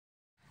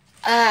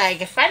I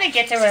can finally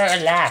get to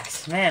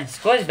relax. Man,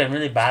 school's been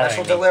really bothering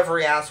Special me.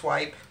 delivery,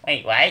 asswipe.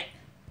 Wait, what?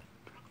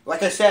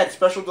 Like I said,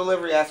 special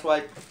delivery,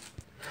 asswipe.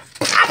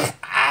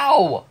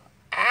 Ow!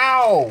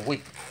 Ow!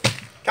 Wait.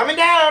 Coming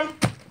down!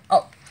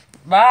 Oh,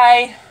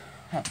 bye.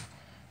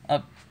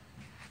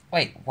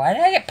 Wait, why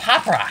did I get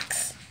Pop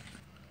Rocks?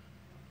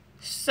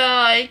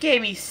 So, it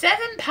gave me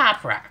 7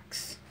 Pop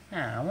Rocks.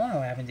 I wonder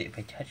what happens if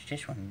I touch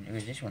this one. Or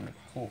this one?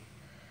 Cool.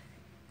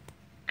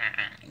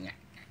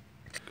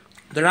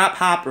 They're not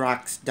Pop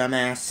Rocks,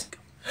 dumbass.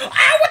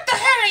 Ah, what the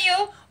hell are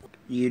you?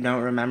 You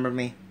don't remember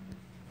me?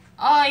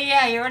 Oh,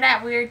 yeah, you're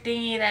that weird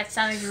thingy that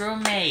Sonic's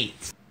roommate.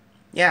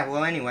 Yeah,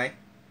 well, anyway.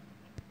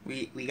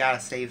 We gotta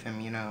save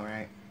him, you know,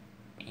 right?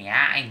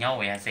 Yeah, I know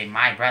we gotta save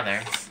my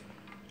brother.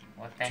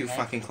 What the Too heck?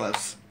 fucking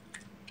close.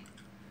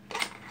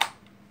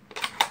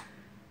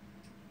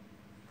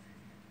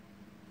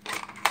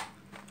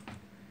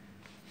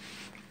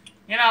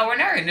 You know, we're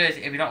never gonna do this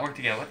if we don't work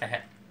together. What the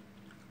heck?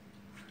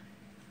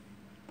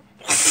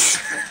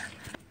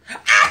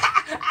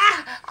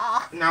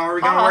 Now, are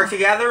we gonna work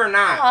together or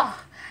not?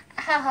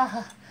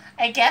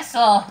 I guess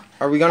so.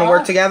 Are we gonna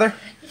work together?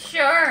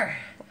 Sure.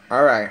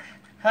 Alright.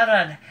 Hold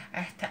on.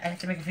 I have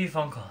to make a few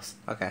phone calls.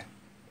 Okay.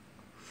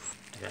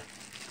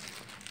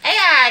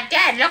 Hey,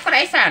 Dad, look what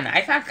I found.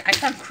 I found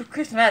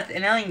Chris Meth,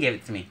 and Ellen gave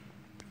it to me.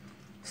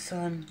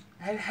 Son,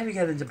 have you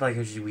got into Black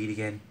Ocean's weed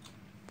again?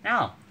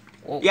 No.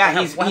 Well, Yeah,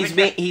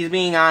 he's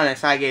being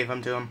honest. I gave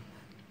him to him.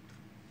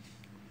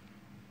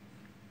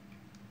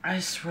 I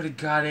swear to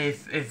God,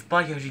 if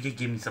Black Yoshi could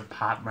give me some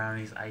pot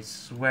brownies, I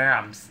swear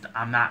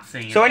I'm not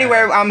saying. So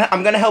anyway,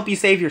 I'm gonna help you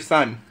save your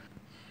son.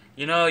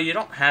 You know, you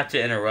don't have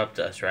to interrupt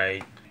us,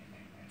 right?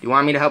 You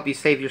want me to help you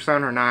save your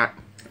son or not?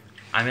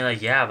 I mean,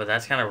 like, yeah, but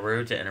that's kind of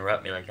rude to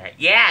interrupt me like that.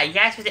 Yeah, you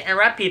guys supposed to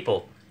interrupt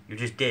people. You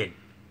just did.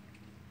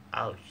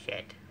 Oh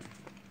shit.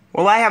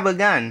 Well, I have a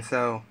gun,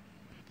 so.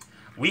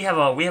 We have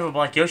a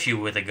Black Yoshi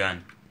with a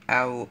gun.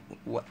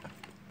 What?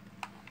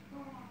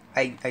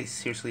 I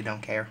seriously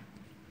don't care.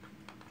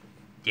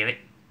 Do it.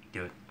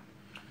 Do it.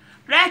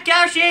 Black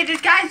Yoshi,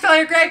 this guy's stole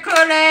your great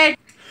Kool-Aid!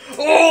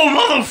 Oh,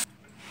 mother...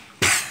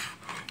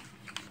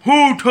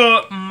 Who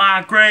took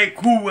my great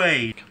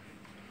Kool-Aid?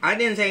 I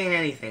didn't take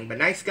anything, but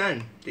nice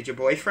gun. Did your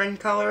boyfriend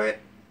color it?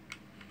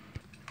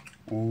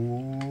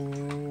 Ooh.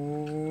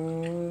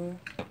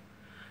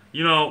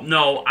 You know,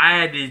 no, I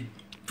had this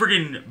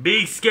freaking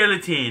big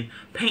skeleton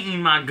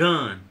painting my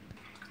gun.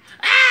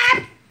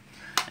 Ah!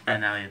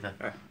 And now you have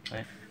to...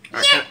 Wait.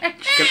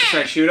 Alright,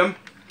 should I shoot him?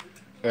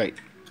 Alright.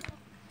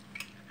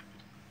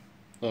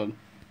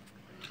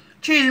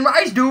 Cheese and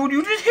rice, dude,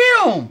 you just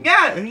hit him!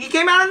 Yeah, and he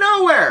came out of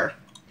nowhere.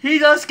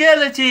 He's a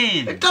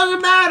skeleton! It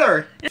doesn't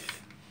matter. You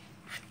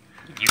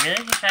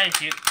really just try to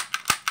shoot?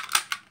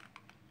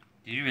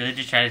 Did you really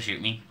just try to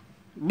shoot me?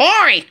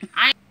 Boy!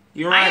 I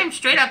am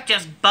straight up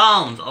just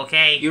bones,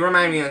 okay? You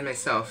remind me of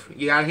myself.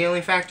 You got a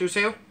healing factor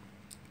too?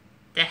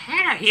 The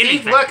hell are healing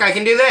See, look, I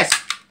can do this.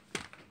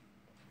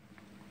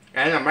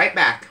 And I'm right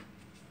back.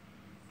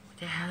 What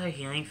the hell are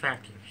healing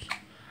factors?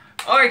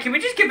 Alright, can we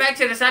just get back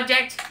to the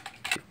subject?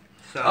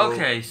 So,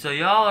 Okay, so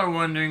y'all are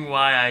wondering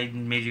why I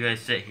made you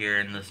guys sit here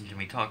and listen to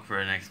me talk for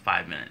the next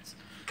 5 minutes.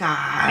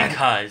 God.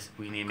 Because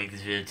we need to make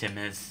this video 10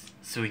 minutes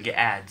so we can get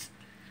ads.